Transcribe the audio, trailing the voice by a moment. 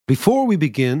Before we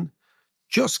begin,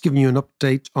 just giving you an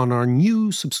update on our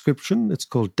new subscription. It's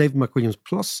called Dave McWilliams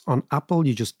Plus on Apple.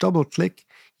 You just double click,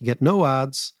 you get no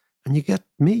ads, and you get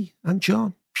me and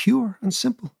John, pure and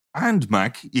simple. And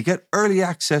Mac, you get early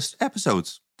access to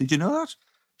episodes. Did you know that?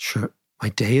 Sure, my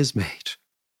day is made.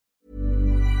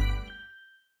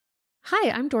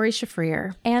 Hi, I'm Dori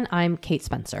Shafrir. And I'm Kate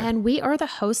Spencer. And we are the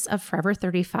hosts of Forever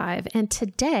 35. And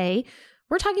today,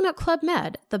 we're talking about Club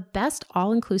Med, the best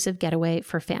all-inclusive getaway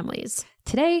for families.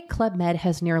 Today, Club Med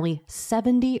has nearly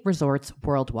 70 resorts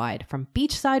worldwide, from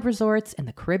beachside resorts in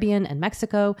the Caribbean and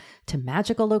Mexico, to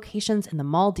magical locations in the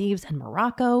Maldives and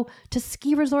Morocco, to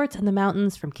ski resorts in the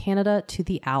mountains from Canada to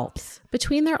the Alps.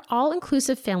 Between their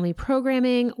all-inclusive family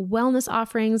programming, wellness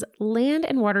offerings, land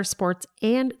and water sports,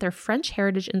 and their French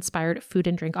heritage-inspired food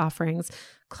and drink offerings,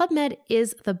 Club Med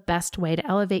is the best way to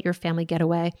elevate your family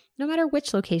getaway, no matter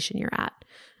which location you're at.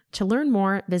 To learn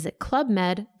more, visit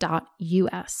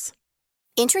clubmed.us.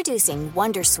 Introducing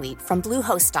Wondersuite from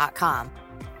Bluehost.com.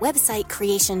 Website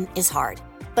creation is hard,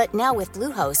 but now with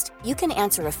Bluehost, you can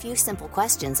answer a few simple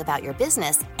questions about your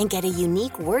business and get a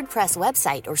unique WordPress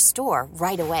website or store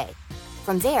right away.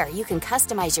 From there, you can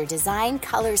customize your design,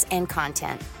 colors, and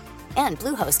content. And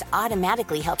Bluehost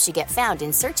automatically helps you get found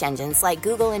in search engines like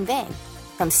Google and Bing.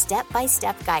 From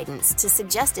step-by-step guidance to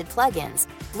suggested plugins,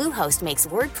 Bluehost makes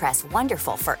WordPress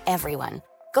wonderful for everyone.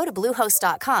 Go to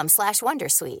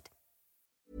bluehost.com/wondersuite.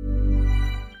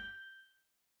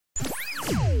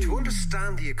 To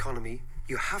understand the economy,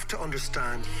 you have to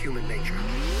understand human nature.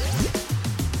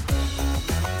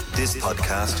 This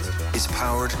podcast is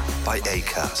powered by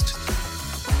Acast.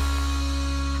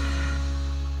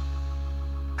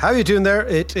 How are you doing there?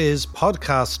 It is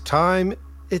podcast time.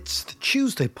 It's the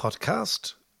Tuesday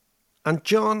podcast. And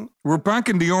John... We're back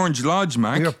in the Orange Lodge,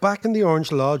 Mac. We are back in the Orange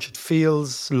Lodge. It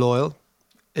feels loyal.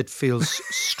 It feels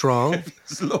strong.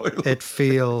 It's loyal. It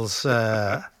feels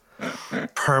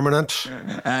permanent.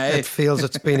 Aye. It feels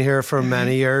it's been here for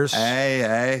many years.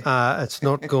 Aye. It's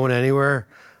not going anywhere.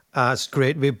 It's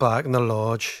great to be back in the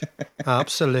lodge.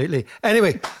 Absolutely.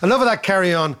 Anyway, enough of that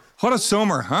carry on. What a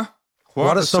summer, huh?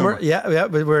 What a summer. Yeah,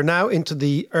 but we're now into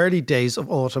the early days of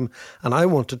autumn, and I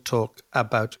want to talk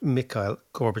about Mikhail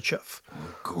Gorbachev,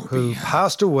 who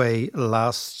passed away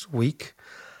last week.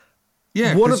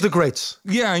 Yeah, one of the greats.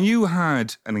 Yeah, and you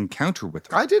had an encounter with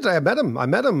him. I did. I met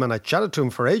him and I chatted to him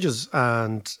for ages.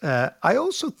 And I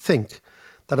also think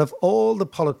that of all the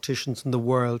politicians in the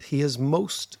world, he has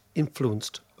most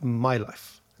influenced my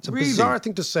life. It's a bizarre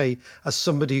thing to say as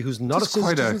somebody who's not That's a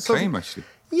citizen. quite a claim, actually.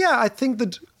 Yeah, I think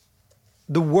that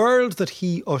the world that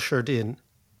he ushered in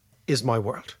is my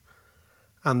world.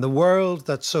 And the world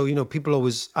that, so, people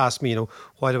always ask me,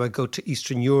 why do I go to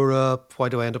Eastern Europe? Why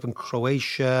do I end up in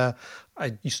Croatia?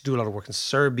 I used to do a lot of work in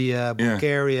Serbia,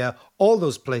 Bulgaria, all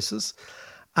those places.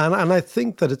 And I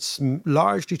think that it's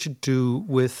largely to do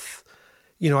with,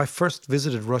 I first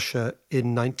visited Russia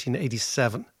in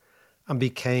 1987 and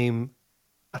became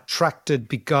attracted,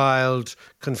 beguiled,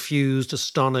 confused,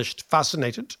 astonished,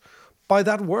 fascinated by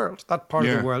that world, that part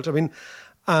of the world. I mean,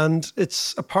 and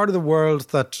it's a part of the world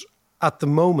that at the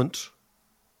moment,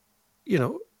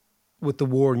 with the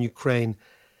war in Ukraine,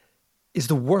 is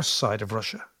the worst side of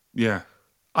Russia. Yeah.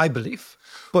 I believe.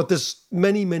 But there's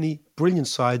many, many brilliant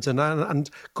sides. And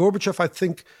Gorbachev, I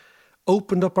think,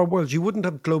 opened up our world. You wouldn't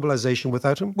have globalization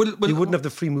without him. Well, you wouldn't have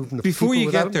the free movement of people without him. Before you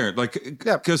get there,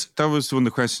 because that was one of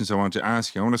the questions I wanted to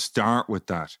ask you. I want to start with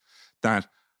that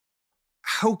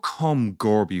how come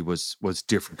Gorby was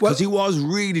different? Because he was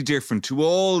really different to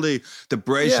all the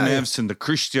Brezhnevs and the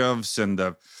Khrushchevs and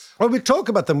the... Well, we'll talk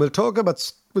about them. We'll talk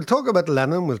about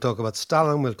Lenin. We'll talk about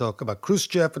Stalin. We'll talk about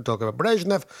Khrushchev. We'll talk about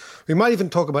Brezhnev. We might even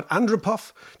talk about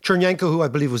Andropov, Chernenko, who I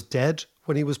believe was dead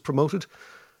when he was promoted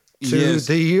to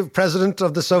the president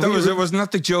of the Soviet Union. It was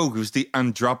not the joke. It was the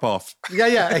Andropov.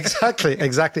 Yeah, exactly.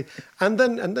 And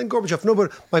then Gorbachev. No,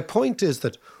 but my point is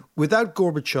that without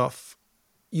Gorbachev,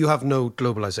 you have no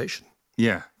globalization.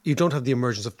 Yeah. You don't have the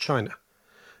emergence of China.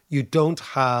 You don't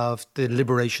have the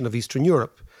liberation of Eastern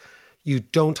Europe. You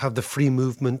don't have the free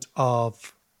movement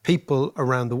of people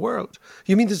around the world.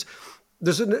 You mean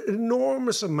there's an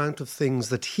enormous amount of things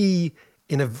that he,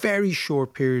 in a very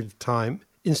short period of time,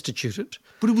 instituted.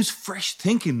 But it was fresh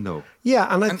thinking, though.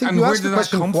 Yeah, and I think you asked the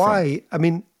question why. From? I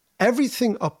mean,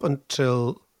 everything up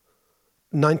until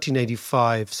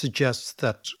 1985 suggests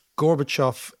that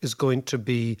Gorbachev is going to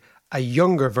be a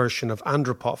younger version of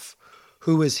Andropov,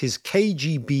 who is his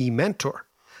KGB mentor.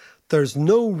 There's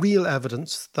no real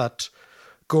evidence that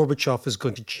Gorbachev is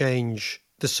going to change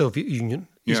the Soviet Union.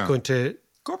 He's going to...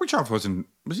 Gorbachev wasn't...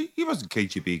 Was he? He wasn't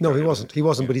KGB. No, he wasn't. He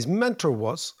wasn't, but his mentor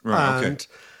was. Right, and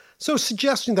So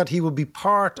suggesting that he will be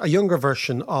a younger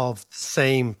version of the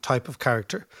same type of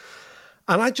character.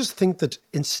 And I just think that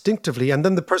instinctively, and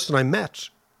then the person I met,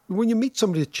 when you meet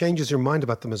somebody, it changes your mind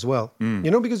about them as well.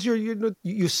 Because you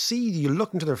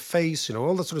look into their face,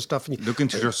 all that sort of stuff. And look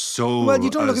into their soul. Well, you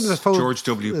don't look into their soul. George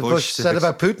W. Bush said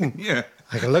about Putin. Yeah.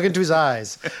 I can look into his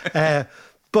eyes.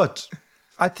 But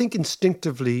I think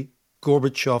instinctively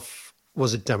Gorbachev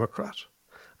was a Democrat.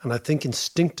 And I think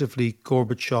instinctively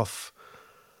Gorbachev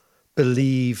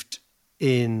believed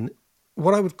in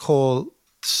what I would call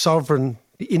the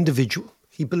individual.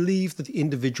 He believed that the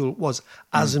individual was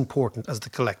as important as the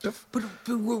collective. But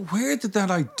where did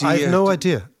that idea... I have no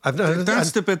idea.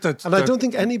 That's the bit that... And I don't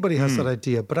think anybody has that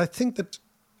idea. But I think that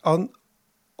on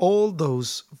all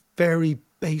those very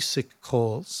basic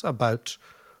calls about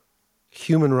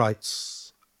human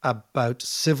rights, about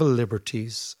civil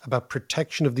liberties, about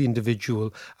protection of the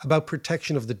individual, about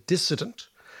protection of the dissident,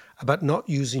 about not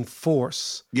using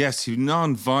force. Yes,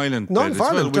 non-violent.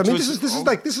 Non-violent. Well, this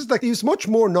is like he was much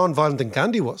more non-violent than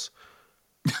Gandhi was.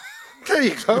 There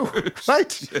you go,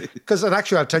 right? Because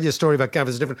actually, I'll tell you a story about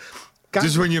Gandhi. It's different. This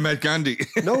is when you met Gandhi.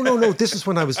 No. This is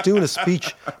when I was doing a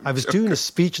speech. I was doing a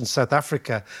speech in South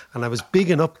Africa, and I was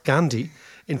bigging up Gandhi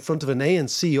in front of an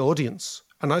ANC audience,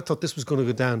 and I thought this was going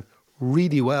to go down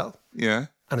really well. Yeah,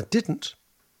 and it didn't,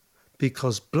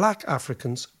 because black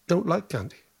Africans don't like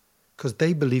Gandhi, because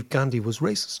they believe Gandhi was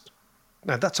racist.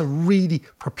 Now, that's a really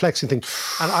perplexing thing.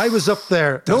 And I was up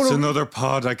there... That's another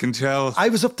pod, I can tell. I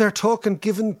was up there talking,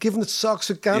 giving it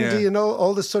socks at Gandhi and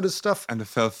all this sort of stuff. And it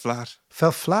fell flat.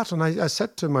 Fell flat. And I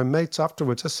said to my mates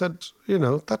afterwards, I said,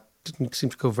 that didn't seem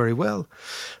to go very well.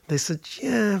 They said,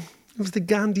 yeah, it was the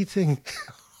Gandhi thing.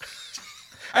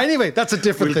 Anyway, that's a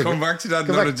different thing. We'll come back to that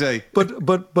another day.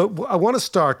 But I want to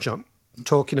start, John,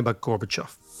 talking about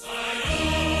Gorbachev.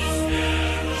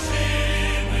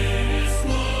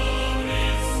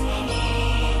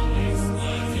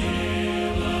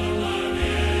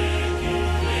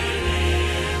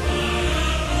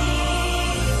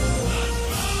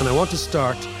 And I want to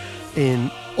start in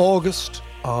August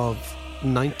of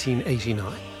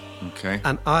 1989. Okay.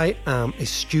 And I am a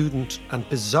student, and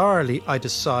bizarrely, I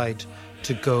decide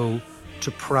to go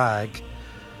to Prague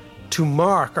to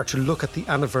mark or to look at the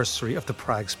anniversary of the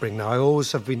Prague Spring. Now, I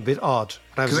always have been a bit odd.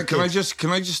 Can I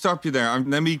just stop you there?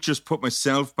 Let me just put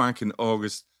myself back in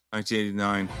August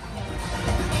 1989.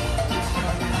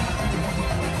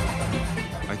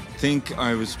 I think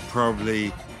I was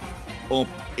probably up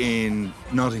in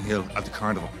Notting Hill at the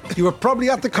carnival. You were probably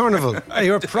at the carnival.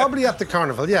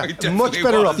 Yeah. Much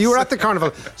better off. You were at the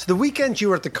carnival. So the weekend you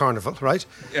were at the carnival, right?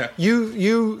 Yeah.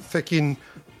 You fucking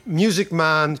music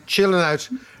man, chilling out.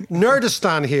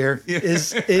 Nerdistan here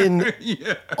is in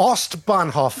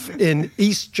Ostbahnhof in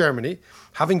East Germany,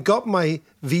 having got my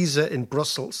visa in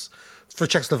Brussels for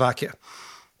Czechoslovakia.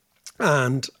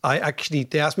 And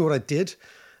they asked me what I did,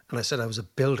 and I said I was a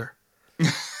builder.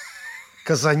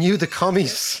 Because I knew the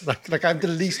commies, like I'm the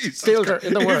least builder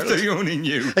in the world. If they only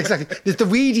knew. Exactly. It's the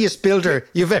weediest builder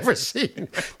you've ever seen.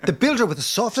 The builder with the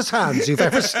softest hands you've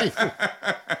ever seen.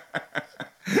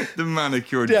 The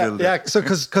manicured builder. Yeah, so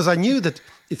because I knew that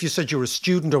if you said you were a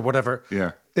student or whatever,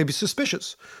 they'd be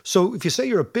suspicious. So if you say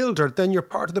you're a builder, then you're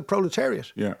part of the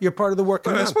proletariat. Yeah. You're part of the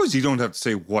working man. I suppose you don't have to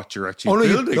say what you're actually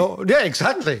building. Yeah,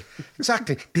 exactly.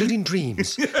 Building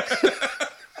dreams.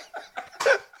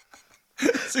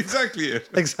 That's exactly it.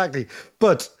 Exactly.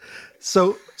 But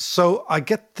so I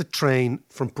get the train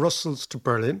from Brussels to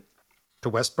Berlin, to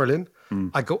West Berlin.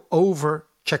 I go over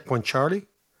Checkpoint Charlie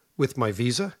with my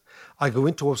visa. I go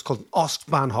into what's called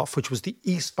Ostbahnhof, which was the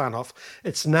East Bahnhof.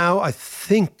 It's now, I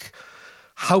think,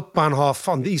 Hauptbahnhof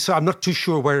on the east side. I'm not too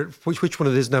sure which one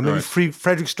it is now. Maybe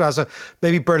Friedrichstrasse.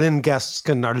 Maybe Berlin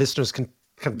our listeners can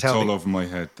tell me. It's all over my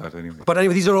head, that anyway. But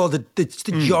anyway, these are all the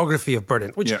geography of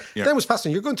Berlin, which then was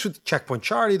fascinating. You're going through the Checkpoint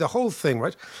Charlie, the whole thing,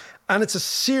 right? And it's a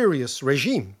serious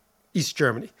regime, East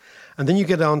Germany. And then you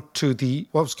get on to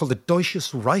what was called the Deutsches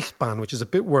Reichsbahn, which is a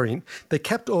bit worrying. They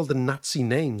kept all the Nazi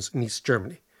names in East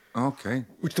Germany. Okay.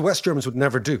 Which the West Germans would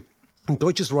never do. And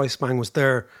Deutsches Reichsbahn was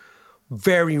their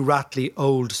very rattly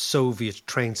old Soviet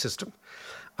train system.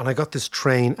 And I got this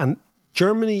train, and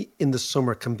Germany in the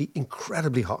summer can be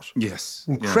incredibly hot. Yes.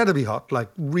 Incredibly hot, like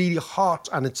really hot.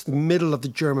 And it's the middle of the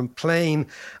German plain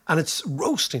and it's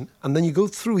roasting. And then you go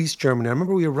through East Germany. I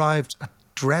remember we arrived at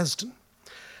Dresden.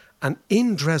 And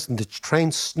in Dresden, the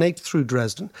train snaked through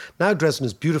Dresden. Now Dresden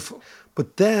is beautiful.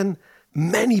 But then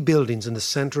many buildings in the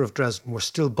centre of Dresden were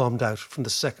still bombed out from the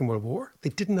Second World War.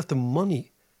 They didn't have the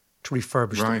money to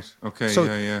refurbish them. Right, okay, So,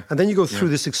 and then you go through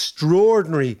this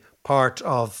extraordinary part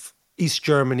of East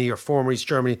Germany or former East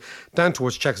Germany down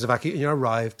towards Czechoslovakia, and you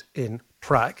arrived in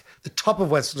Prague, the top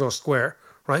of Wenceslas Square,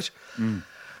 right? And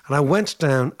I went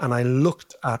down and I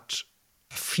looked at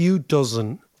a few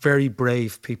dozen very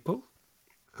brave people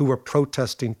who were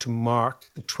protesting to mark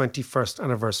the 21st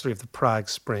anniversary of the Prague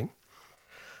Spring.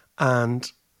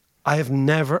 And I have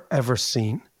never, ever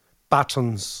seen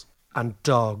batons and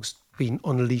dogs being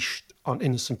unleashed on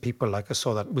innocent people like I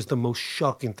saw that. It was the most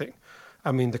shocking thing.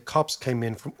 I mean, the cops came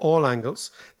in from all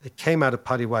angles. They came out of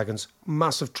paddy wagons,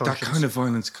 massive truncheons. That kind of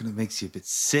violence kind of makes you a bit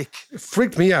sick. It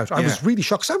freaked me out. I was really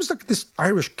shocked. 'Cause I was like this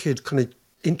Irish kid kind of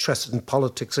interested in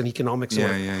politics and economics.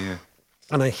 Yeah.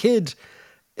 And I hid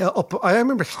I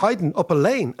remember hiding up a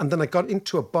lane, and then I got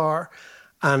into a bar,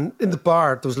 and in the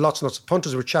bar there was lots and lots of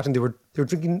punters who were chatting. They were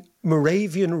drinking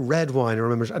Moravian red wine, I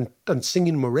remember, and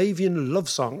singing Moravian love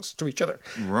songs to each other.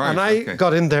 Right. And I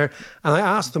got in there and I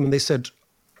asked them, and they said,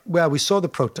 well, we saw the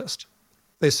protest.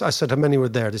 I said, how many were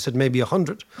there? They said, maybe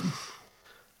 100.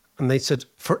 And they said,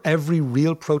 for every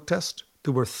real protest,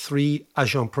 there were 3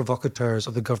 agents provocateurs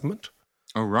of the government.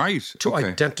 Oh, right. To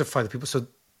identify the people. So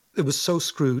it was so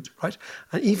screwed, right?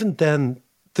 And even then,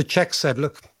 the Czechs said,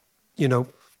 look,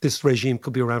 this regime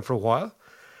could be around for a while.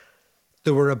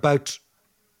 There were about,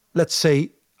 let's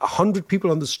say, 100 people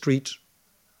on the street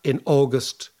in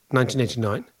August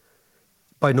 1989.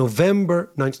 By November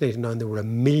 1989, there were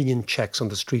 1 million Czechs on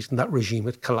the street, and that regime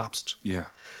had collapsed. Yeah.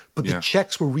 But the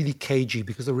Czechs were really cagey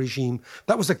because the regime,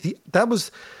 that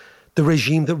was the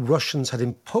regime that Russians had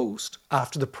imposed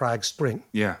after the Prague Spring.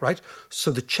 Yeah. Right?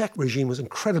 So the Czech regime was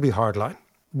incredibly hardline,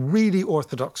 really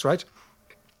orthodox, right?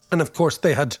 And of course,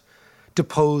 they had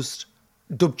deposed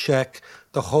Dubček,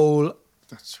 the whole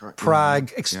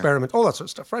Prague experiment, all that sort of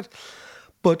stuff, right?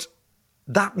 But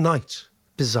that night,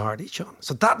 bizarrely, John.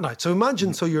 So that night, so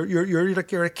imagine, so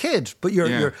you're a kid, but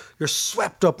you're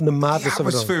swept up in the madness of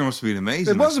it all. The atmosphere must have been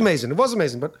amazing. It was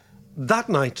amazing. But that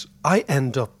night, I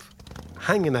end up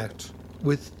hanging out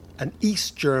with an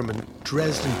East German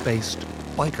Dresden-based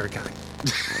biker gang.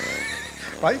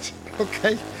 Right?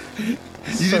 Okay. You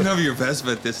didn't have your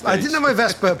Vespa at this stage. I didn't have my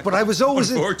Vespa, but I was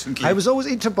always Unfortunately. I was always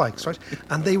into bikes, right?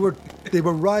 And they were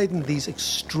riding these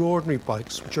extraordinary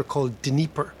bikes, which are called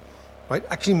Dnieper, right?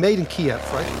 Actually made in Kiev,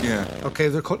 right? Yeah. Okay,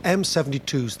 they're called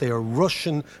M72s. They are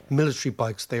Russian military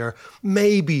bikes. They are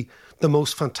maybe the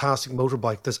most fantastic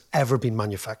motorbike that's ever been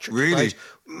manufactured. Really? Right?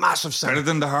 Massive sound. Better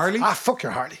than the Harley? Fuck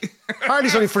your Harley.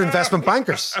 Harley's only for investment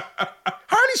bankers.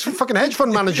 Harley's for fucking hedge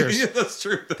fund managers. Yeah, that's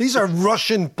true. These are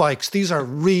Russian bikes. These are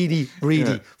really,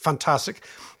 really fantastic.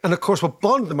 And of course, what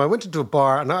bonded them, I went into a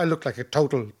bar and I looked like a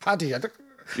total paddy. And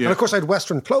of course, I had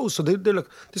Western clothes, so they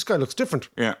look, this guy looks different.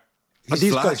 Yeah.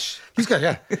 He's flash.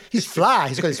 He's fly.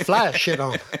 He's got his flash shit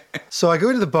on. So I go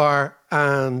into the bar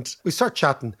and we start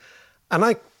chatting. And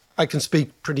I can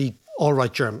speak pretty all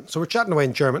right German. So we're chatting away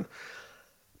in German.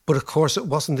 But of course, it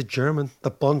wasn't the German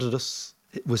that bonded us.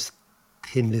 It was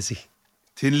Thin Lizzy.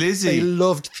 Thin Lizzy? They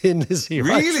loved Thin Lizzy,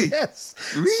 right? Really? Yes.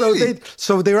 Really?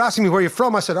 So they were asking me, where you're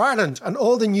from? I said, Ireland. And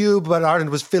all they knew about Ireland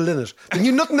was Phil Lynott. They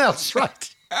knew nothing else,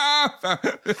 right?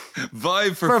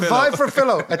 Vibe for Philo. Vibe for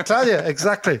Philo, I tell you,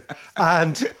 exactly.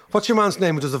 And what's your man's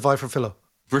name who does the Vibe for Philo?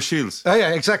 Bruce Shields. Oh,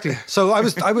 yeah, exactly. So I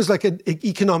was like an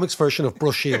economics version of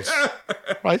Bruce Shields,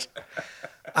 right?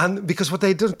 And because what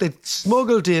they did, they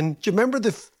smuggled in, do you remember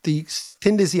the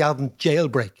Thin Lizzy album,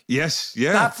 Jailbreak? Yes,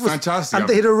 yeah, That was fantastic. And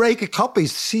they had a rake of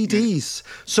copies, CDs.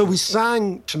 Yeah. So we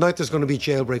sang, tonight there's going to be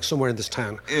Jailbreak somewhere in this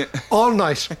town. Yeah. All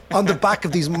night on the back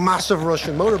of these massive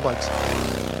Russian motorbikes.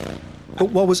 But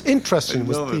what was interesting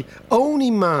was the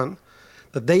only man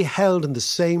that they held in the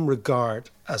same regard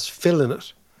as Phil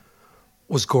Lynott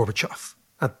was Gorbachev.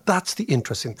 And that's the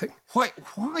interesting thing. Why?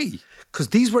 Because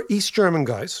these were East German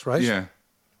guys, right? Yeah.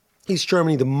 East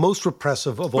Germany, the most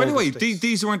repressive of all. By the way, states.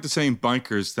 these weren't the same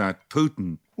bikers that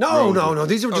Putin. No.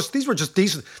 These were just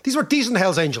decent. These were decent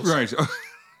Hell's Angels. Right.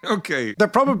 Okay. They're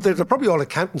probably all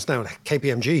accountants now at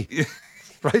KPMG. Yeah.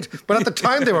 Right? But at the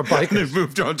time they were bikers. They've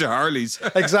moved on to Harleys.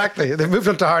 Exactly. They've moved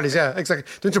on to Harleys, yeah,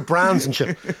 exactly. They're into brands and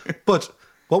shit. But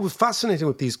what was fascinating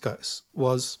with these guys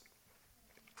was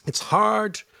it's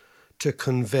hard to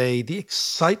convey the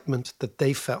excitement that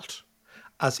they felt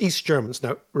as East Germans.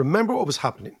 Now, remember what was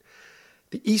happening.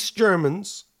 The East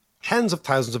Germans, tens of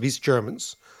thousands of East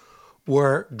Germans,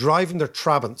 were driving their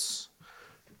Trabants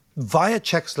via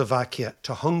Czechoslovakia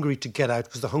to Hungary to get out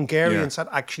because the Hungarians had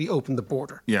actually opened the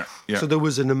border. Yeah. So there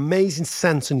was an amazing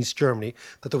sense in East Germany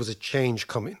that there was a change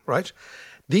coming, right?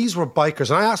 These were bikers.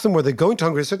 And I asked them, were they going to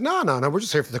Hungary? They said, no, we're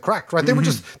just here for the crack, right? They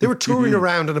were touring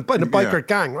around in a biker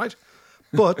gang, right?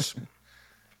 But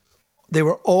they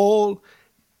were all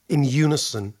in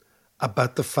unison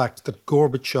about the fact that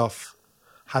Gorbachev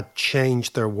had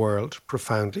changed their world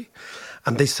profoundly.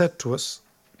 And they said to us,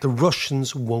 the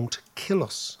Russians won't kill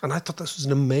us. And I thought this was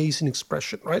an amazing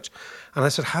expression, right? And I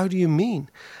said, how do you mean?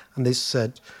 And they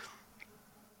said,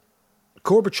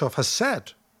 Gorbachev has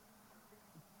said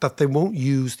that they won't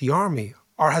use the army,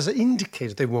 or has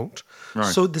indicated they won't. Right.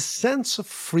 So the sense of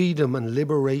freedom and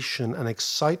liberation and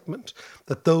excitement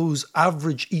that those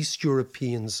average East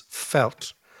Europeans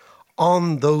felt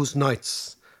on those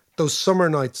nights, those summer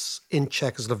nights in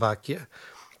Czechoslovakia,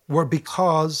 were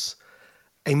because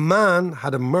a man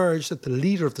had emerged as the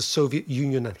leader of the Soviet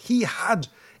Union, and he had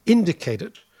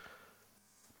indicated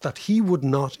that he would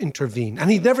not intervene.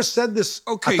 And he never said this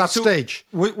at that stage.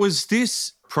 Was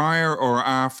this prior or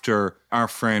after our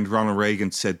friend Ronald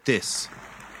Reagan said this?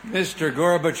 Mr.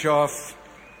 Gorbachev,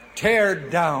 tear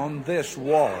down this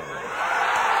wall.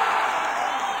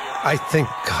 I think,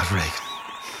 God,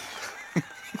 Reagan.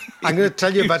 I'm going to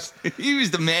tell you about... He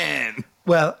was the man.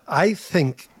 Well, I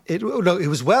think... It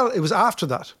was after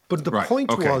that. But the point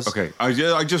was... Okay, I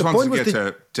just wanted to get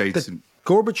to dates.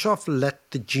 Gorbachev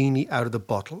let the genie out of the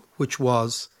bottle, which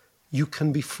was, you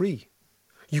can be free.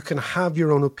 You can have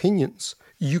your own opinions.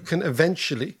 You can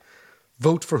eventually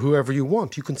vote for whoever you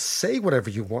want. You can say whatever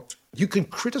you want. You can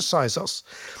criticize us.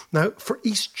 Now, for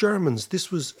East Germans,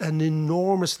 this was an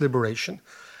enormous liberation.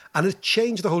 And it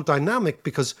changed the whole dynamic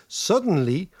because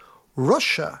suddenly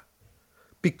Russia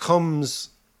becomes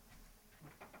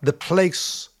the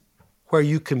place where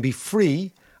you can be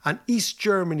free, and East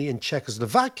Germany and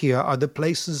Czechoslovakia are the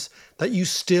places that you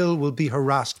still will be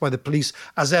harassed by the police,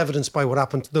 as evidenced by what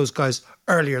happened to those guys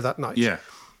earlier that night. Yeah.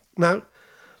 Now,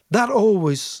 that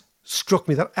always struck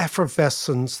me, that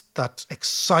effervescence, that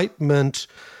excitement,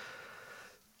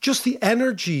 just the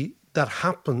energy that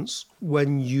happens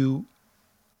when you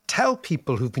tell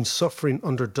people who've been suffering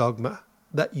under dogma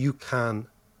that you can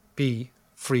be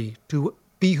free to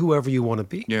be whoever you want to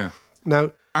be. Yeah.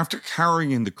 Now, after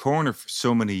carrying in the corner for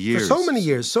so many years.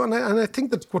 And I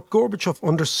think that what Gorbachev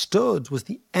understood was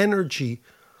the energy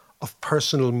of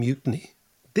personal mutiny.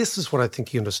 This is what I think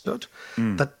he understood.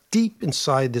 That deep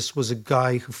inside this was a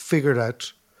guy who figured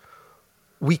out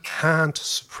we can't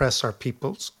suppress our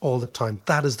peoples all the time.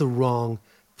 That is the wrong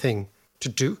thing to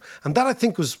do. And that, I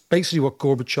think, was basically what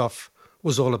Gorbachev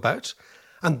was all about.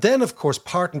 And then, of course,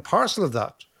 part and parcel of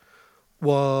that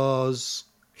was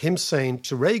him saying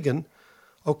to Reagan,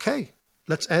 okay,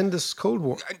 let's end this Cold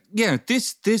War. Yeah,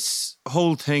 this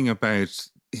whole thing about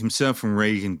himself and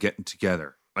Reagan getting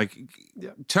together,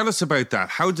 tell us about that.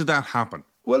 How did that happen?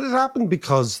 Well, it happened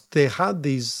because they had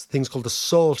these things called the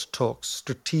SALT talks,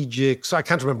 strategic. So I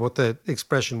can't remember what the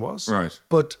expression was. Right.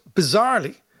 But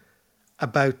bizarrely,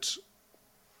 about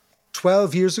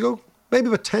 12 years ago, maybe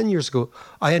about 10 years ago,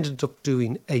 I ended up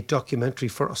doing a documentary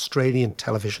for Australian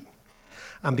television.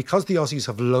 And because the Aussies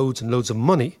have loads and loads of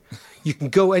money, you can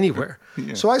go anywhere.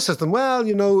 Yeah. So I said to them, well,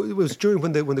 it was during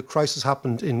when the crisis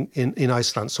happened in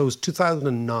Iceland. So it was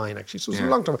 2009, actually. So it was a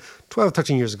long time, 12,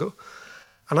 13 years ago.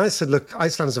 And I said, look,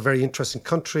 Iceland is a very interesting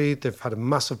country. They've had a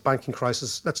massive banking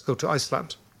crisis. Let's go to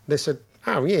Iceland. They said,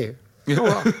 oh, yeah. Oh,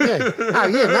 well, yeah. Oh,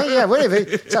 yeah, no, yeah, whatever.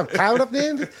 It's a crowd up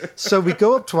there. So we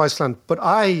go up to Iceland. But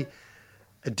I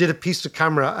did a piece of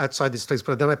camera outside this place,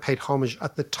 but then I paid homage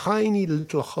at the tiny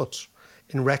little hut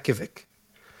in Reykjavik,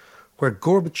 where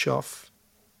Gorbachev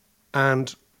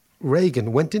and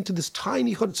Reagan went into this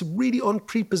tiny hut. It's a really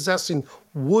unprepossessing,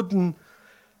 wooden,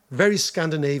 very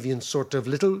Scandinavian sort of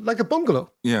little, like a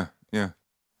bungalow. Yeah, yeah.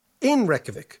 In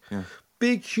Reykjavik. Yeah.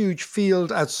 Big, huge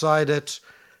field outside it.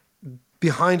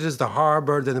 Behind it is the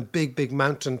harbour, then a big, big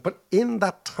mountain. But in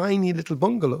that tiny little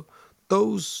bungalow,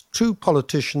 those two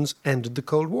politicians ended the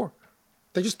Cold War.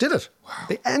 They just did it. Wow.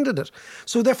 They ended it.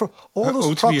 So therefore, all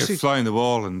those proxies... to be a fly on the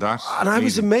wall and that. And I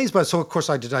was amazed by it. So of course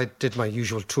I did my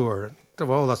usual tour and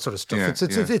all that sort of stuff. Yeah,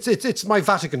 it's my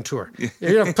Vatican tour.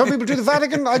 Yeah. Some people do the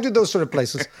Vatican, I do those sort of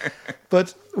places.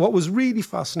 But what was really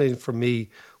fascinating for me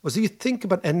was that you think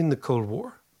about ending the Cold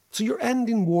War. So you're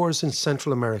ending wars in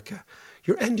Central America.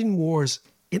 You're ending wars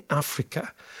in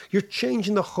Africa. You're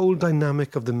changing the whole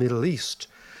dynamic of the Middle East.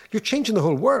 You're changing the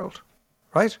whole world,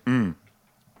 right? Mm.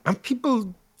 And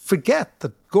people forget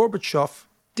that Gorbachev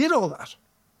did all that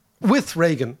with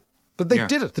Reagan. But they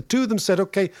did it. The two of them said,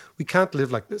 okay, we can't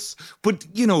live like this. But,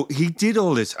 he did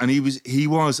all this and he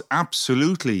was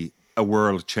absolutely a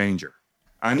world changer.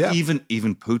 And even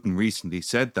Putin recently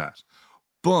said that.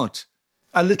 But...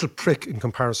 a little prick in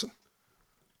comparison.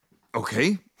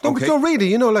 Okay. No, but no,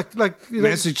 really,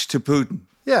 message to Putin.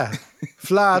 Yeah.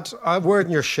 Vlad, a word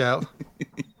in your shell.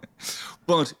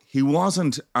 But he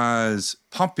wasn't as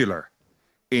popular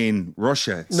in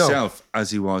Russia itself as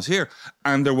he was here.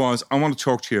 And I want to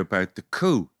talk to you about the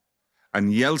coup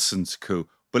and Yeltsin's coup.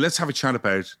 But let's have a chat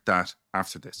about that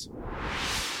after this.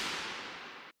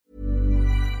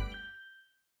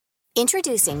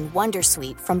 Introducing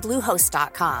Wondersuite from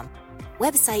Bluehost.com.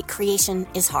 Website creation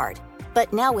is hard,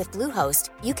 but now with Bluehost,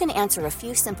 you can answer a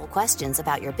few simple questions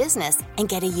about your business and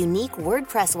get a unique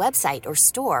WordPress website or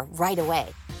store right away.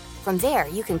 From there,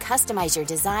 you can customize your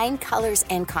design, colors,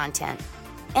 and content.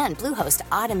 And Bluehost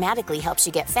automatically helps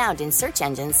you get found in search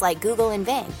engines like Google and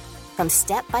Bing. From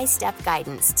step-by-step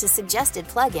guidance to suggested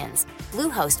plugins,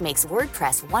 Bluehost makes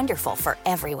WordPress wonderful for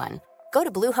everyone. Go to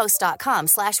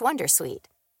bluehost.com/wondersuite.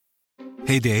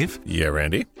 Hey, Dave. Yeah,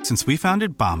 Randy. Since we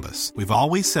founded Bombas, we've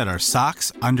always said our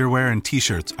socks, underwear, and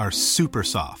T-shirts are super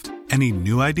soft. Any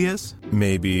new ideas?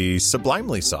 Maybe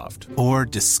sublimely soft. Or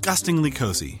disgustingly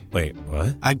cozy. Wait,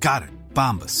 what? I got it.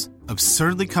 Bombas.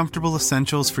 Absurdly comfortable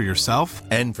essentials for yourself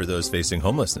And for those facing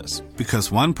homelessness.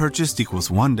 because one purchased equals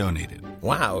one donated.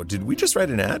 Wow, did we just write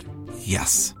an ad?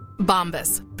 Yes.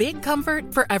 Bombas. Big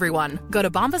comfort for everyone. Go to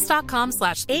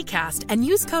bombas.com/ACAST and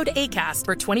use code ACAST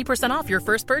for 20% off your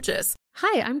first purchase.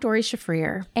 Hi, I'm Dory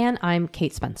Shafrir. And I'm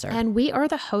Kate Spencer. And we are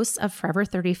the hosts of Forever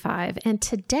 35. And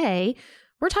today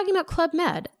we're talking about Club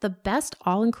Med, the best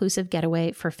all-inclusive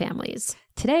getaway for families.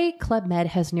 Today, Club Med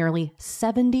has nearly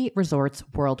 70 resorts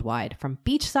worldwide, from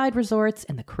beachside resorts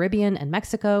in the Caribbean and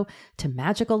Mexico to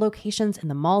magical locations in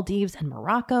the Maldives and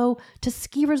Morocco to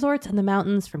ski resorts in the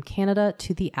mountains from Canada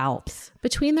to the Alps.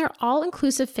 Between their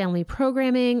all-inclusive family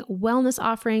programming, wellness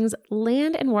offerings,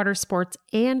 land and water sports,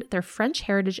 and their French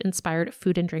heritage-inspired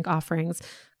food and drink offerings,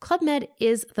 Club Med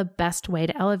is the best way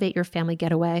to elevate your family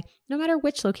getaway, no matter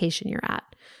which location you're at.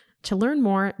 To learn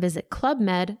more, visit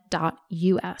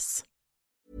clubmed.us.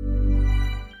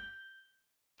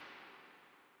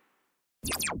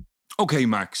 Okay,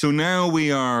 Mac. So now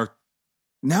we're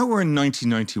in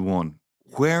 1991.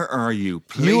 Where are you?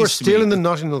 Place You were still me. in the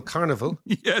Notting Hill Carnival.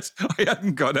 Yes, I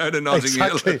hadn't got out of Notting Hill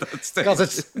at that stage. Because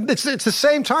it's the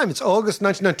same time. It's August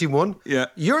 1991. Yeah.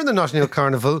 You're in the Notting Hill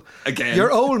Carnival. Again.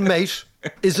 Your old mate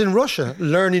is in Russia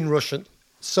learning Russian.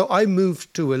 So I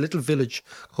moved to a little village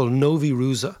called Novi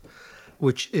Ruza,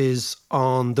 which is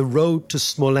on the road to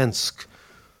Smolensk,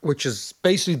 which is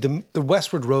basically the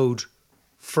westward road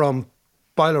from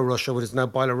Byelorussia, what is now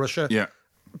Byelorussia, Yeah.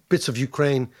 bits of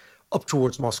Ukraine, up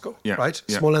towards Moscow, Yeah, right?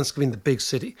 yeah. Smolensk being the big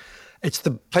city. It's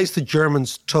the place the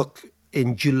Germans took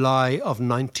in July of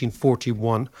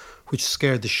 1941, which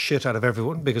scared the shit out of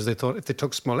everyone because they thought if they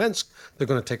took Smolensk, they're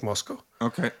going to take Moscow.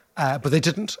 Okay. But they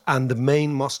didn't. And the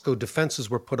main Moscow defenses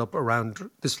were put up around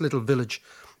this little village.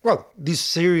 Well, these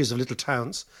series of little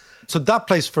towns. So that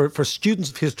place, for students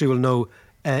of history will know,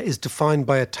 is defined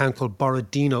by a town called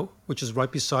Borodino, which is right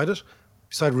beside it,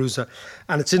 beside Ruza.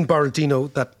 And it's in Borodino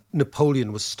that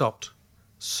Napoleon was stopped.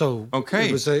 So Okay.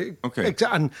 it was Okay.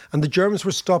 and the Germans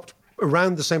were stopped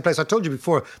around the same place. I told you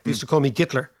before, they used to call me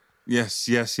Gittler, Yes,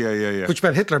 yeah. which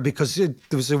meant Hitler, because there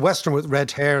was a Western with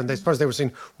red hair, and as far as they were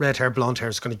saying red hair, blonde hair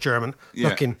is kind of German Yeah.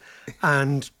 looking.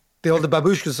 And the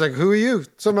babushkas like, who are you?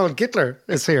 Some old Gittler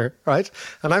is here, right?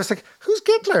 And I was like, who's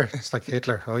Gittler? It's like,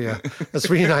 Hitler. Oh, yeah. That's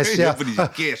really nice. Yeah. But he's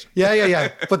Git. Yeah.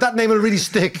 But that name will really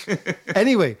stick.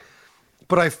 Anyway,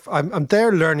 but I'm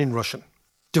there learning Russian,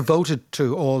 devoted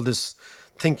to all this,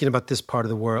 thinking about this part of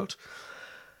the world.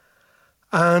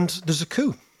 And there's a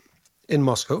coup in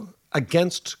Moscow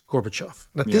against Gorbachev.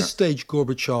 And at this stage,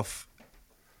 Gorbachev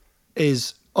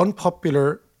is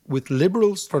unpopular with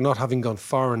liberals for not having gone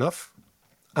far enough,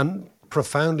 and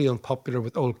profoundly unpopular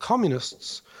with old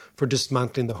communists for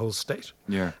dismantling the whole state.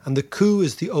 Yeah. And the coup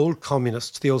is the old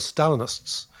communists, the old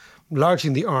Stalinists, largely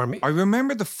in the army. I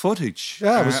remember the footage.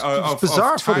 Yeah, it was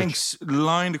bizarre of footage. tanks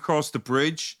lined across the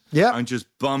bridge. Yeah. And just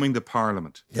bombing the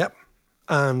parliament. Yep.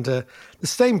 And the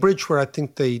same bridge where I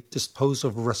think they disposed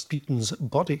of Rasputin's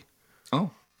body. Oh.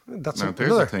 That's Now, there's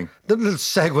another a thing. The little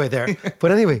segue there.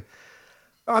 But anyway,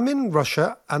 I'm in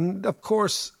Russia, and of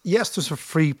course, yes, there's a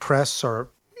free press,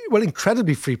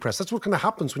 incredibly free press. That's what kind of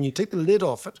happens when you take the lid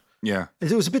off it. Yeah.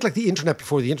 It was a bit like the internet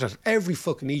before the internet. Every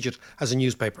fucking Egypt has a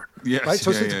newspaper. Yes, Right? So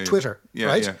it's yeah, like Twitter. yeah,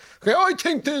 right? yeah. Okay, I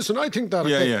think this and I think that.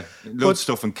 Yeah, okay. yeah. Loads of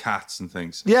stuff and cats and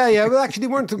things. Yeah. Well, actually,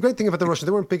 they weren't. The great thing about the Russians,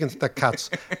 they weren't big into that cats.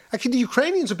 Actually, the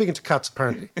Ukrainians are big into cats,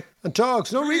 apparently, and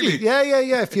dogs. No, really. Really?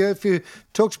 Yeah. If you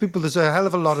talk to people, there's a hell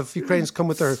of a lot of Ukrainians come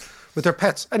with their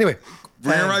pets. Anyway,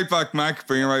 Bring it right back, Mac.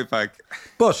 Bring it right back.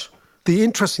 but the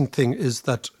interesting thing is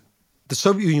that the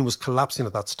Soviet Union was collapsing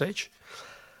at that stage,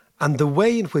 and the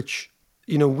way in which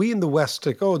we in the West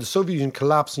like, the Soviet Union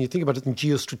collapsed, and you think about it in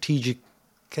geostrategic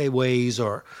ways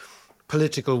or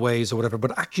political ways or whatever.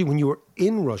 But actually, when you were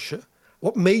in Russia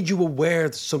what made you aware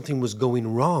that something was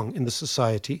going wrong in the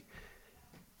society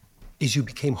is you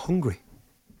became hungry.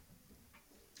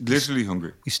 Literally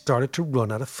hungry. We started to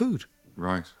run out of food.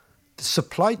 Right. The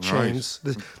supply chains,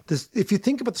 if you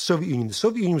think about the Soviet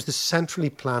Union was this centrally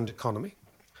planned economy,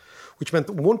 which meant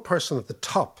that one person at the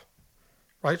top,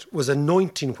 right, was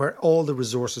anointing where all the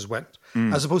resources went,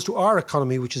 as opposed to our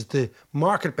economy, which is the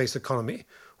market-based economy,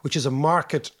 which is a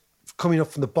market coming up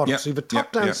from the bottom. So you have a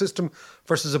top-down system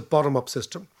versus a bottom-up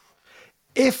system.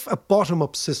 If a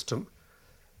bottom-up system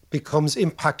becomes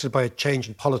impacted by a change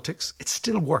in politics, it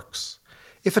still works.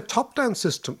 If a top-down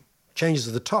system changes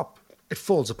at the top, it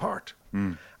falls apart.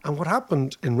 And what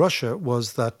happened in Russia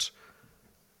was that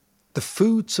the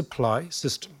food supply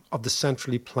system of the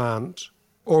centrally planned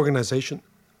organization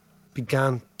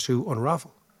began to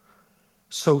unravel.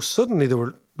 So suddenly there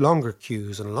were longer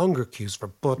queues and longer queues for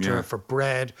butter, for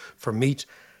bread, for meat,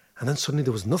 and then suddenly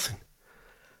there was nothing.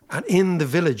 And in the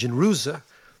village in Ruza,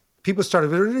 people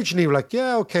started, originally were like,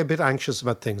 yeah, okay, a bit anxious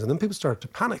about things, and then people started to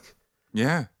panic.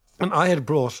 Yeah. And I had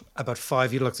brought about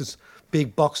 5, like this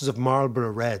big boxes of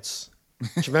Marlboro Reds. Do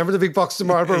you remember the big boxes of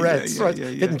Marlboro Reds?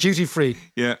 Hitting duty free.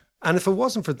 Yeah. And if it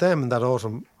wasn't for them in that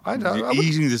autumn, I would,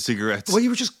 eating the cigarettes. Well, you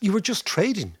were just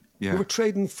trading. Yeah. You were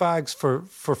trading fags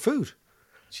for food.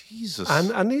 Jesus.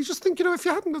 And you just think, if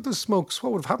you hadn't had the smokes,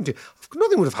 what would have happened to you?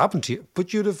 Nothing would have happened to you,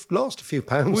 but you'd have lost a few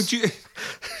pounds. Would you?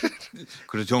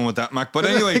 Could have done with that, Mac. But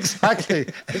anyway. Exactly.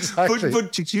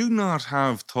 But did you not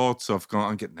have thoughts of going,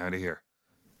 I'm getting out of here?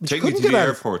 Take me to the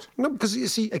airport. No, because you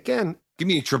see, again, give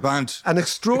me a Trabant. An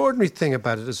extraordinary thing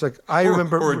about it is, like, I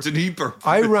remember... Or a Dnieper.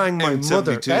 I rang my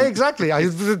mother. M72. Exactly. I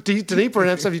Dnieper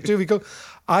and M72.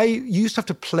 I used to have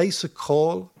to place a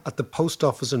call at the post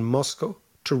office in Moscow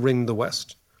to ring the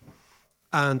West.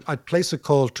 And I'd place a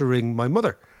call to ring my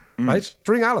mother, right?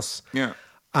 To ring Alice. Yeah.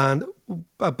 And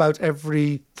about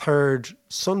every third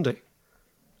Sunday.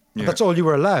 Yeah. That's all you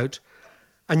were allowed.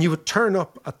 And you would turn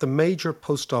up at the major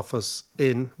post office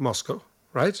in Moscow,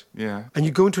 right? Yeah. And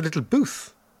you go into a little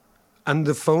booth and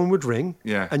the phone would ring.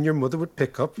 Yeah. And your mother would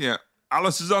pick up. Yeah.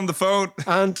 Alice is on the phone.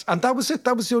 And that was it.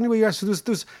 That was the only way you actually...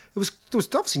 There was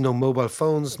obviously no mobile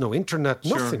phones, no internet,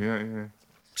 nothing. Sure, yeah.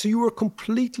 So you were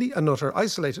completely and utter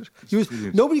isolated.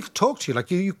 Nobody could talk to you.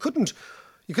 Like you couldn't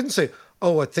say,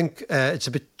 oh, I think it's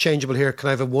a bit changeable here. Can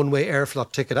I have a one-way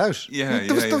Airflot ticket out?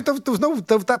 There was no,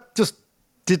 that just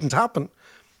didn't happen.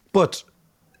 But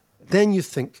then you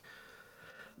think,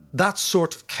 that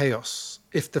sort of chaos,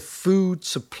 if the food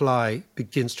supply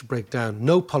begins to break down,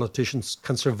 no politicians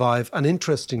can survive. And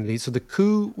interestingly, so the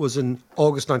coup was in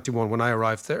August 91 when I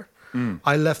arrived there.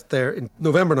 I left there in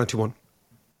November 91.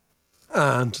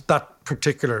 And that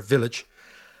particular village.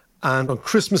 And on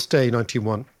Christmas Day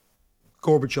 91,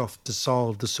 Gorbachev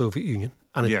dissolved the Soviet Union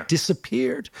and it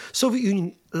disappeared. Soviet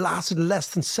Union lasted less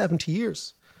than 70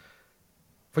 years.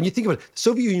 When you think about it, the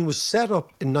Soviet Union was set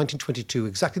up in 1922,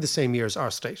 exactly the same year as our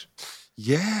state.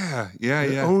 Yeah.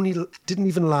 It didn't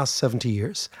even last 70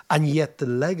 years. And yet the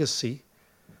legacy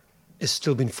is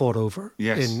still being fought over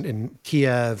in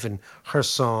Kiev and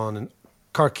Kherson and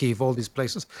Kharkiv, all these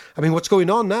places. I mean, what's going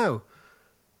on now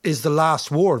is the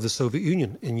last war of the Soviet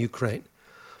Union in Ukraine.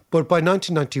 But by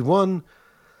 1991,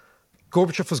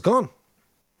 Gorbachev was gone.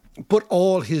 But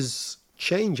all his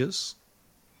changes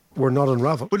were not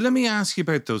unraveled. But let me ask you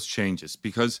about those changes,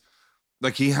 because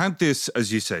like he had this,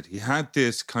 as you said, he had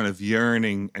this kind of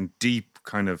yearning and deep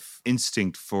kind of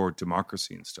instinct for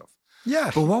democracy and stuff.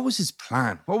 Yeah. But what was his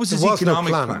plan? What was his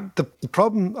economic plan? The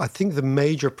problem, I think the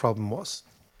major problem was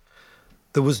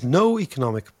there was no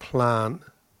economic plan.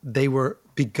 They were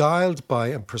beguiled by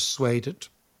and persuaded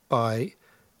by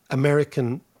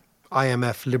American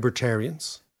IMF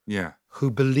libertarians who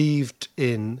believed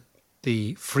in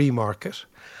the free market.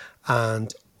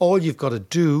 And all you've got to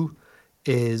do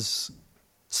is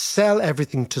sell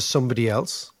everything to somebody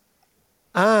else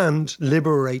and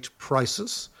liberate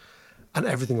prices and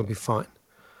everything will be fine.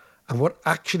 And what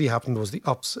actually happened was the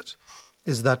opposite,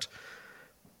 is that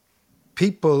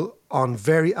people on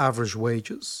very average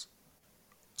wages,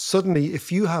 suddenly,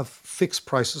 if you have fixed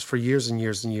prices for years and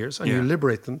years and years and you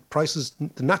liberate them, prices,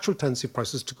 the natural tendency of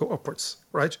prices to go upwards,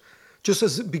 right? Just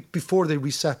as before they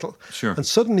resettle. Sure. And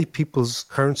suddenly people's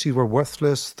currency were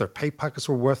worthless, their pay packets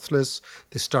were worthless,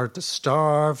 they started to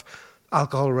starve,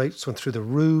 alcohol rates went through the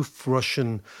roof,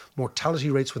 Russian mortality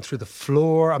rates went through the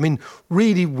floor. I mean,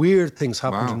 really weird things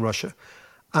happened in Russia.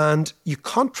 And you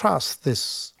contrast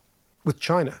this with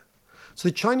China. So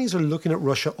the Chinese are looking at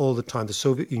Russia all the time, the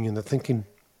Soviet Union, they're thinking,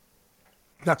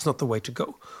 that's not the way to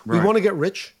go. Right. We want to get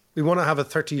rich. We want to have a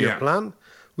 30-year plan.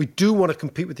 We do want to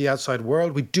compete with the outside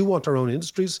world. We do want our own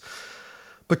industries.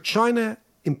 But China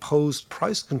imposed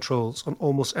price controls on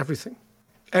almost everything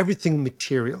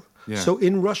material. Yeah. So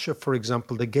in Russia, for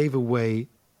example, they gave away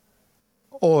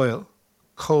oil,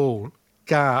 coal,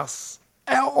 gas,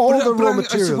 all the raw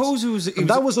materials. I suppose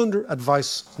that was under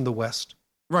advice from the West.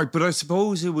 Right, but I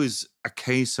suppose it was a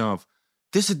case of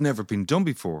this had never been done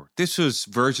before. This was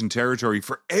virgin territory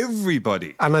for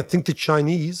everybody. And I think the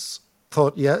Chinese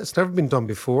thought, yeah, it's never been done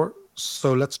before,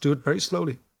 so let's do it very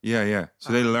slowly. Yeah.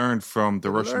 So they learned from the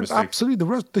Russian mistakes.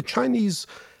 Absolutely. The Chinese,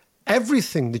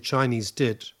 everything the Chinese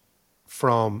did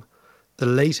from the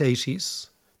late 80s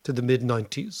to the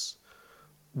mid-90s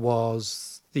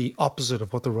was the opposite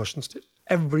of what the Russians did.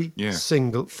 Every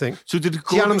single thing. So did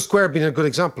Tiananmen Square being a good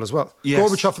example as well. Yes.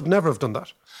 Gorbachev would never have done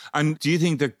that. And do you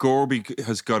think that Gorby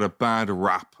has got a bad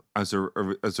rap as a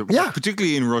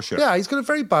particularly in Russia? Yeah, he's got a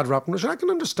very bad rap in Russia. I can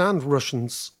understand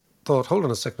Russians thought, hold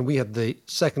on a second, we had the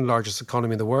second largest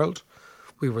economy in the world.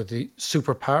 We were the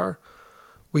superpower.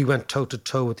 We went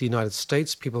toe-to-toe with the United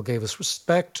States. People gave us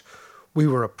respect. We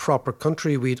were a proper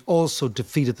country. We'd also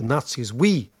defeated the Nazis.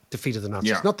 We defeated the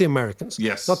Nazis, not the Americans,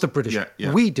 not the British.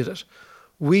 Yeah. We did it.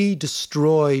 We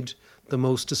destroyed the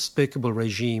most despicable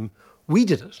regime. We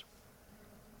did it.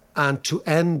 And to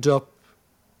end up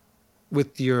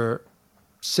with your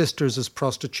sisters as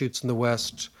prostitutes in the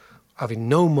West, having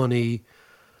no money,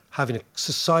 having a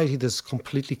society that's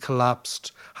completely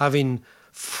collapsed, having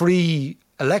free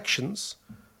elections,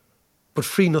 but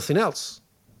free nothing else.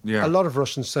 Yeah. A lot of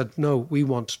Russians said, no, we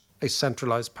want a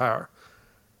centralized power.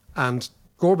 And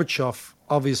Gorbachev,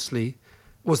 obviously,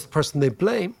 was the person they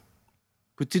blame.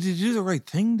 But did he do the right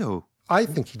thing, though? I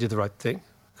think he did the right thing,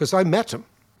 because I met him.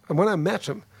 And when I met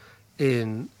him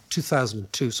in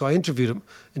 2002, so I interviewed him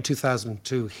in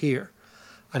 2002 here,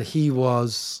 and he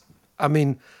was, I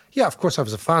mean, yeah, of course I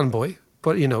was a fanboy,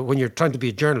 but, you know, when you're trying to be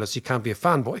a journalist, you can't be a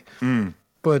fanboy.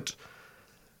 But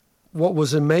what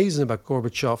was amazing about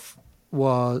Gorbachev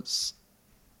was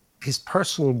his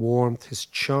personal warmth, his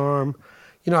charm.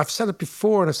 You know, I've said it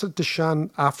before, and I said it to Shan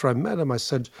after I met him, I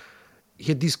said, he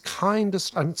had these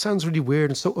kindest, and it sounds really weird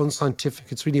and so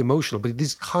unscientific, it's really emotional, but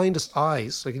these kindest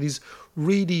eyes, like these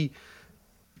really,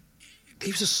 he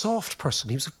was a soft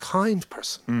person, he was a kind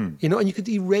person, you know, and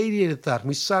he radiated that, and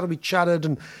we sat and we chatted,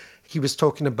 and I was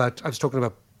talking about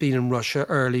being in Russia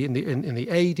early in the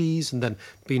 80s, and then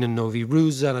being in Novi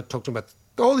Ruza, and I talked about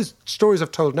all these stories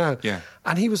I've told now,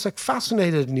 and he was like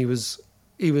fascinated, and he was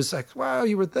like, wow,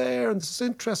 you were there, and this is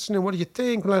interesting, and what do you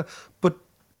think? But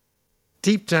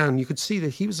deep down, you could see that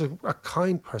he was a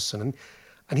kind person,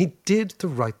 and he did the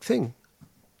right thing.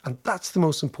 And that's the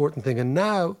most important thing. And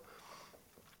now,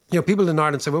 you know, people in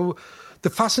Ireland say, well, the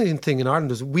fascinating thing in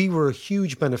Ireland is we were a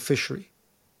huge beneficiary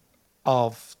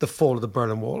of the fall of the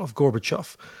Berlin Wall, of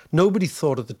Gorbachev. Nobody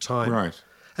thought at the time. Right.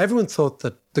 Everyone thought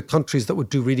that the countries that would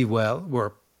do really well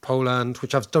were Poland,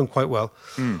 which have done quite well,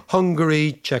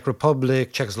 Hungary, Czech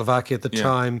Republic, Czechoslovakia at the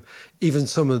time, even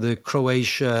some of the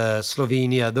Croatia,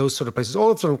 Slovenia, those sort of places,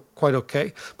 all of them quite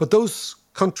okay. But those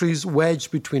countries wedged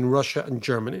between Russia and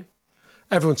Germany.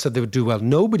 Everyone said they would do well.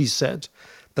 Nobody said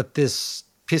that this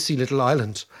pissy little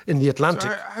island in the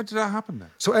Atlantic. So how did that happen then?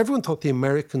 So everyone thought the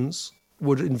Americans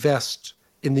would invest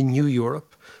in the new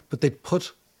Europe, but they'd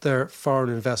put their foreign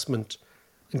investment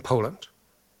in Poland,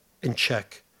 in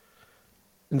Czech,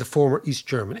 in the former East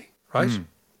Germany, right?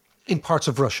 In parts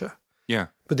of Russia. Yeah.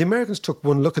 But the Americans took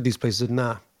one look at these places and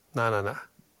said, nah.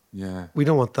 Yeah. We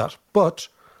don't want that. But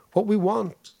what we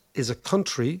want is a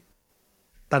country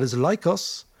that is like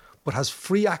us, but has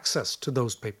free access to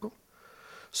those people.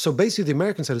 So basically the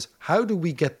Americans said is, how do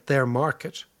we get their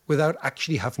market without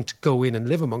actually having to go in and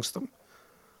live amongst them?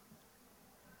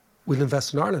 We'll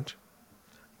invest in Ireland.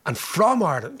 And from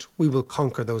Ireland, we will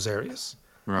conquer those areas.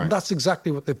 Right. And that's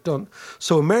exactly what they've done.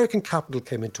 So American capital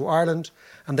came into Ireland,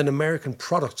 and then American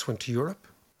products went to Europe.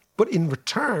 But in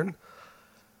return,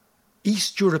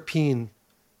 East European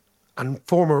and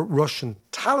former Russian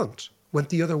talent went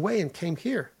the other way and came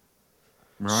here.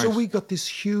 Right. So we got this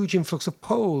huge influx of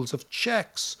Poles, of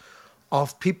Czechs,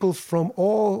 of people from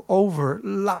all over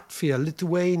Latvia,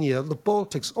 Lithuania, the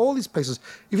Baltics, all these places.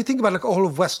 If you think about like all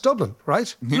of West Dublin,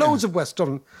 right? Yeah. Loads of West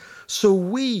Dublin. So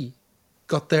we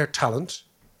got their talent,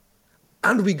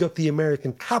 and we got the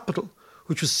American capital,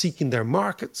 which was seeking their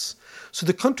markets. So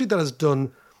the country that has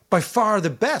done by far the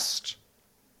best,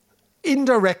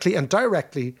 indirectly and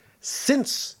directly,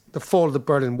 since the fall of the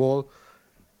Berlin Wall,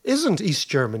 isn't East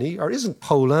Germany, or isn't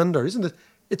Poland, or isn't it?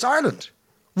 It's Ireland.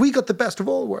 We got the best of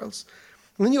all worlds.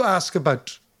 And then you ask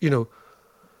about, you know,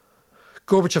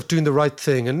 Gorbachev doing the right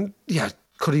thing, and yeah,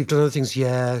 could he have done other things?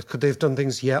 Yeah. Could they have done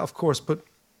things? Yeah, of course. But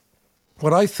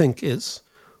what I think is,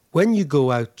 when you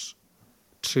go out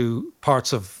to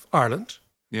parts of Ireland,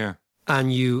 Yeah.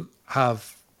 and you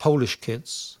have Polish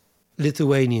kids,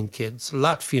 Lithuanian kids,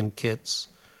 Latvian kids,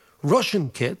 Russian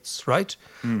kids, right?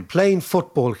 Playing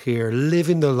football here,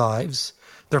 living their lives.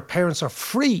 Their parents are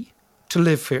free to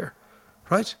live here,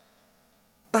 right?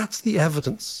 That's the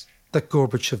evidence that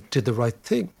Gorbachev did the right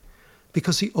thing,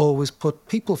 because he always put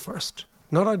people first,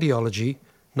 not ideology,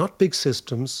 not big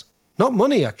systems, not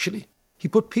money, actually. He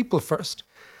put people first.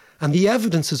 And the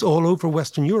evidence is all over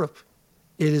Western Europe.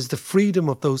 It is the freedom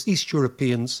of those East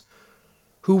Europeans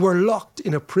who were locked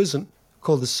in a prison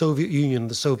called the Soviet Union,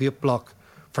 the Soviet bloc,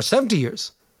 for 70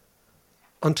 years,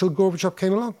 until Gorbachev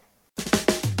came along.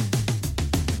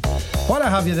 While I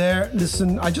have you there,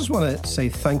 listen, I just want to say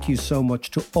thank you so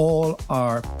much to all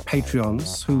our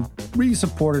Patreons who really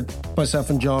supported myself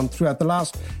and John throughout the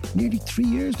last nearly 3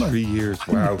 years, man. 3 years,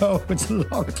 wow. Oh, it's a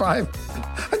long time.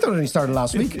 I thought it only started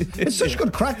last week. It's such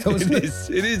good crack, though, isn't it?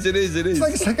 It is. It's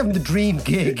like having the dream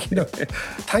gig, you know.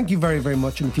 Thank you very, very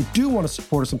much. And if you do want to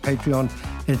support us on Patreon,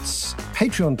 it's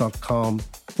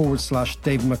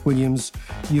patreon.com/David McWilliams.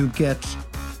 You get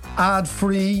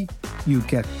ad-free, you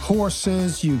get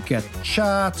courses, you get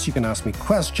chats, you can ask me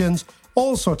questions,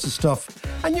 all sorts of stuff,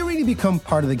 and you really become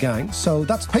part of the gang. So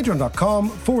that's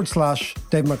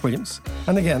patreon.com/David McWilliams.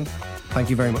 And again, thank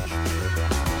you very much.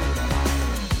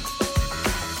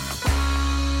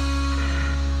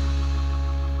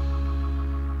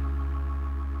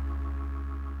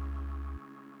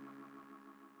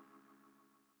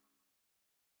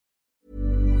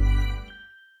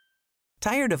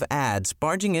 Tired of ads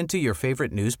barging into your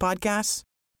favorite news podcasts?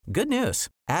 Good news.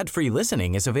 Ad-free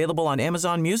listening is available on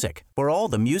Amazon Music for all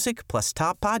the music plus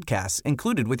top podcasts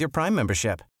included with your Prime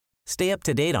membership. Stay up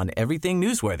to date on everything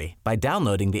newsworthy by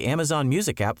downloading the Amazon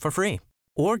Music app for free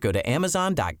or go to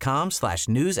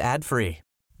amazon.com/news ad free.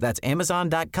 That's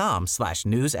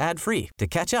amazon.com/news ad free to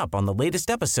catch up on the latest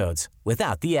episodes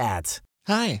without the ads.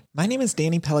 Hi, my name is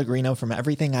Danny Pellegrino from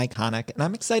Everything Iconic, and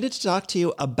I'm excited to talk to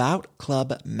you about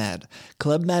Club Med.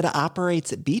 Club Med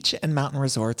operates beach and mountain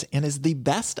resorts and is the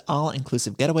best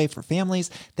all-inclusive getaway for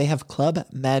families. They have Club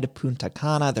Med Punta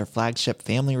Cana, their flagship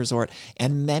family resort,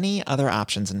 and many other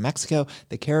options in Mexico,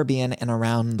 the Caribbean, and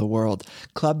around the world.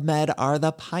 Club Med are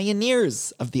the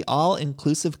pioneers of the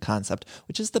all-inclusive concept,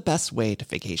 which is the best way to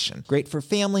vacation. Great for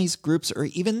families, groups, or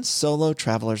even solo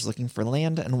travelers looking for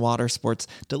land and water sports,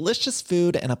 delicious food,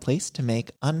 and a place to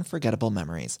make unforgettable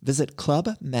memories. Visit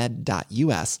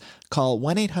clubmed.us, call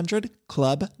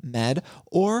 1-800-CLUB-MED,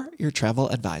 or your travel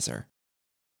advisor.